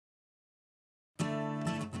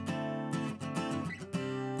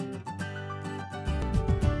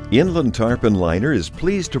Inland Tarp and Liner is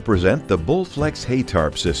pleased to present the BullFlex Hay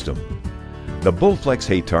Tarp system. The BullFlex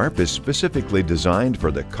Hay Tarp is specifically designed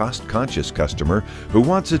for the cost-conscious customer who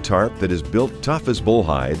wants a tarp that is built tough as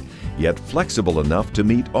bullhide, yet flexible enough to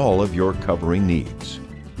meet all of your covering needs.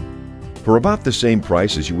 For about the same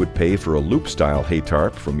price as you would pay for a loop-style hay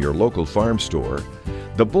tarp from your local farm store,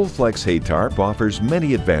 the BullFlex Hay Tarp offers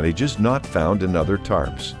many advantages not found in other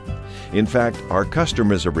tarps. In fact, our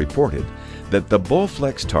customers have reported that the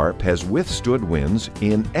BullFlex tarp has withstood winds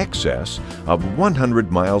in excess of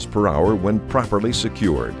 100 miles per hour when properly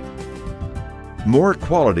secured. More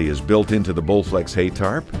quality is built into the BullFlex Hay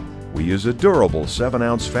Tarp. We use a durable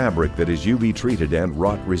 7-ounce fabric that is UV treated and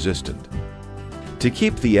rot resistant. To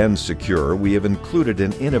keep the ends secure, we have included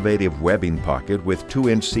an innovative webbing pocket with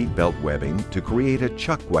 2-inch seatbelt webbing to create a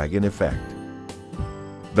chuck wagon effect.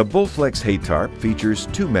 The BullFlex Hay Tarp features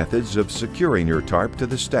 2 methods of securing your tarp to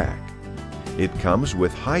the stack. It comes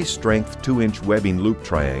with high-strength 2-inch webbing loop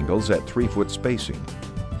triangles at 3-foot spacing.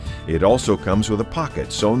 It also comes with a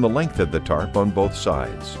pocket sewn the length of the tarp on both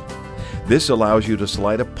sides. This allows you to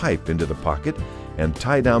slide a pipe into the pocket and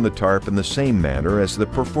tie down the tarp in the same manner as the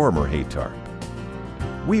Performer Hay Tarp.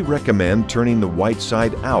 We recommend turning the white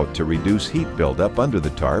side out to reduce heat buildup under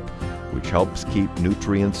the tarp, which helps keep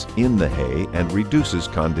nutrients in the hay and reduces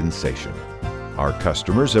condensation. Our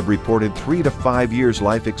customers have reported 3 to 5 years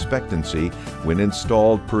life expectancy when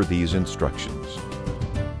installed per these instructions.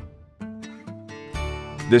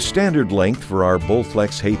 The standard length for our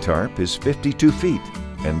BullFlex Hay Tarp is 52 feet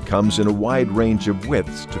and comes in a wide range of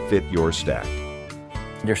widths to fit your stack.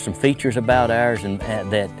 There's some features about ours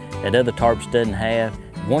that other tarps doesn't have.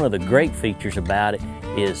 One of the great features about it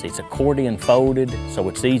is it's accordion folded, so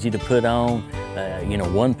it's easy to put on.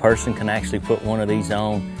 One person can actually put one of these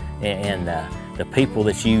on, and the people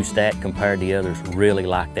that use that compared to the others really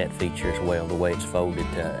like that feature as well, the way it's folded,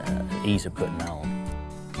 ease of putting on.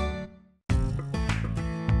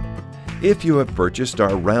 If you have purchased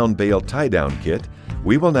our round bale tie-down kit,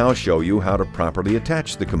 we will now show you how to properly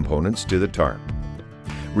attach the components to the tarp.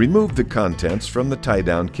 Remove the contents from the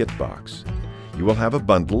tie-down kit box. You will have a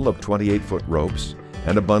bundle of 28-foot ropes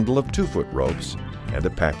and a bundle of 2-foot ropes and a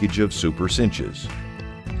package of super cinches.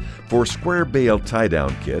 For square bale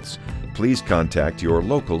tie-down kits, please contact your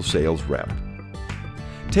local sales rep.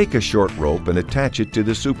 Take a short rope and attach it to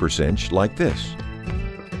the super cinch like this.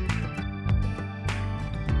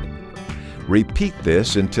 Repeat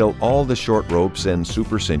this until all the short ropes and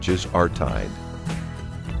super cinches are tied.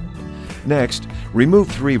 Next, remove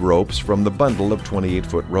 3 ropes from the bundle of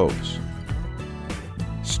 28-foot ropes.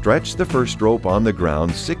 Stretch the first rope on the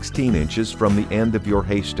ground 16 inches from the end of your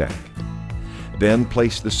haystack. Then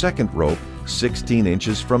place the second rope 16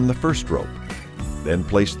 inches from the first rope. Then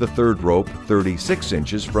place the third rope 36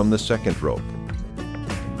 inches from the second rope.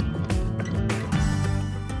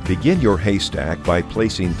 Begin your haystack by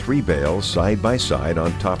placing 3 bales side by side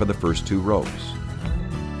on top of the first 2 ropes.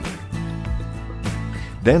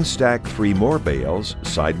 Then stack 3 more bales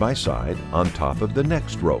side by side on top of the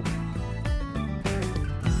next rope.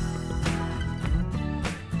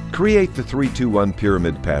 Create the 3-2-1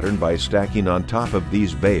 pyramid pattern by stacking on top of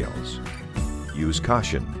these bales. Use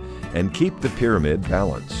caution and keep the pyramid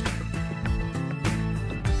balanced.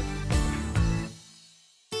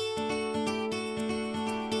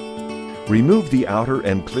 Remove the outer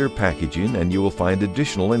and clear packaging and you will find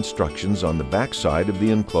additional instructions on the back side of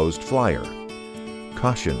the enclosed flyer.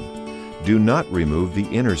 Caution: do not remove the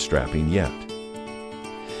inner strapping yet.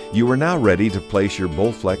 You are now ready to place your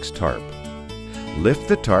BullFlex tarp. Lift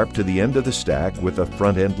the tarp to the end of the stack with a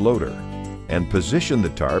front end loader and position the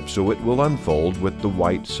tarp so it will unfold with the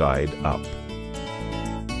white side up.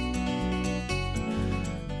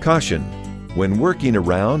 Caution: when working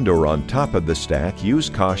around or on top of the stack, use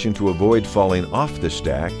caution to avoid falling off the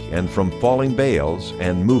stack and from falling bales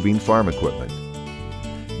and moving farm equipment.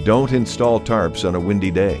 Don't install tarps on a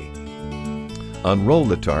windy day. Unroll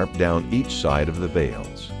the tarp down each side of the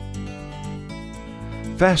bales.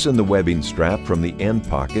 Fasten the webbing strap from the end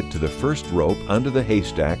pocket to the first rope under the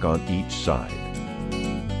haystack on each side.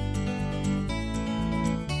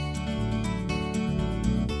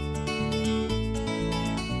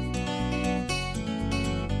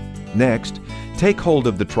 Next, take hold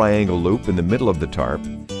of the triangle loop in the middle of the tarp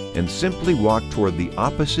and simply walk toward the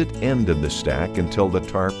opposite end of the stack until the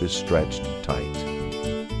tarp is stretched tight.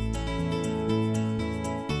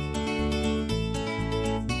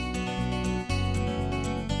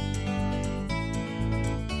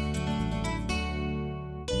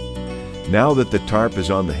 Now that the tarp is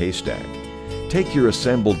on the haystack, take your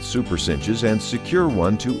assembled super cinches and secure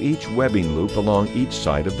one to each webbing loop along each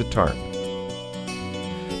side of the tarp.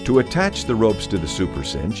 To attach the ropes to the super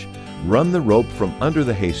cinch, run the rope from under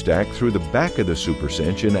the haystack through the back of the super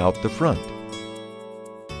cinch and out the front.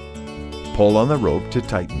 Pull on the rope to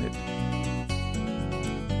tighten it.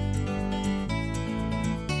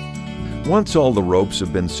 Once all the ropes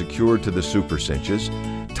have been secured to the super cinches,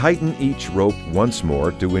 tighten each rope once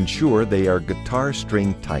more to ensure they are guitar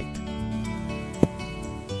string tight.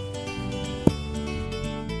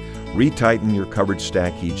 Retighten your covered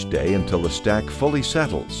stack each day until the stack fully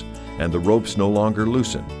settles and the ropes no longer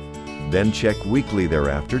loosen. Then check weekly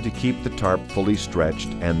thereafter to keep the tarp fully stretched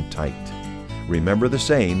and tight. Remember the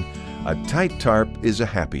saying, a tight tarp is a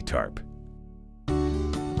happy tarp.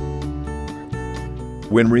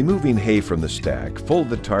 When removing hay from the stack, fold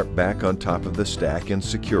the tarp back on top of the stack and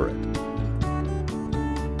secure it.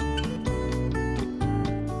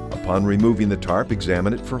 Upon removing the tarp,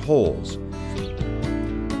 examine it for holes.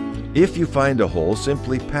 If you find a hole,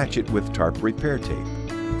 simply patch it with tarp repair tape.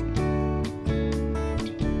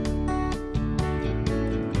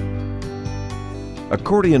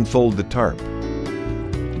 Accordion fold the tarp.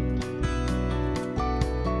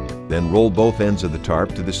 Then roll both ends of the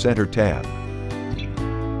tarp to the center tab.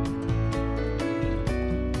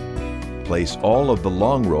 Place all of the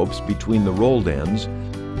long ropes between the rolled ends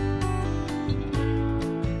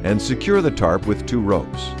and secure the tarp with 2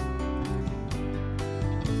 ropes.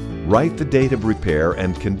 Write the date of repair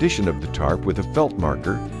and condition of the tarp with a felt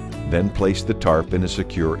marker, then place the tarp in a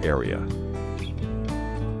secure area.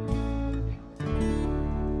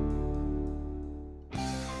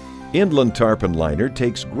 Inland Tarp and Liner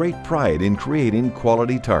takes great pride in creating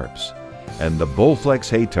quality tarps, and the Bullflex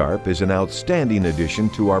Hay Tarp is an outstanding addition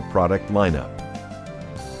to our product lineup.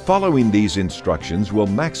 Following these instructions will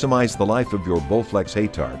maximize the life of your Bullflex Hay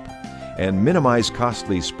Tarp and minimize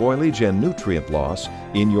costly spoilage and nutrient loss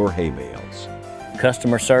in your hay bales.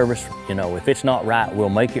 Customer service, if it's not right, we'll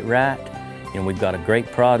make it right. We've got a great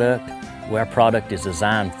product. Our product is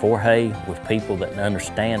designed for hay with people that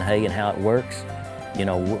understand hay and how it works.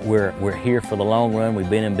 We're here for the long run. We've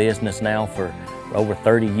been in business now for over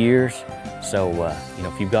 30 years. So,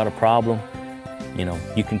 if you've got a problem,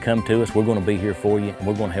 you can come to us. We're going to be here for you, and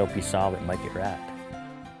we're going to help you solve it and make it right.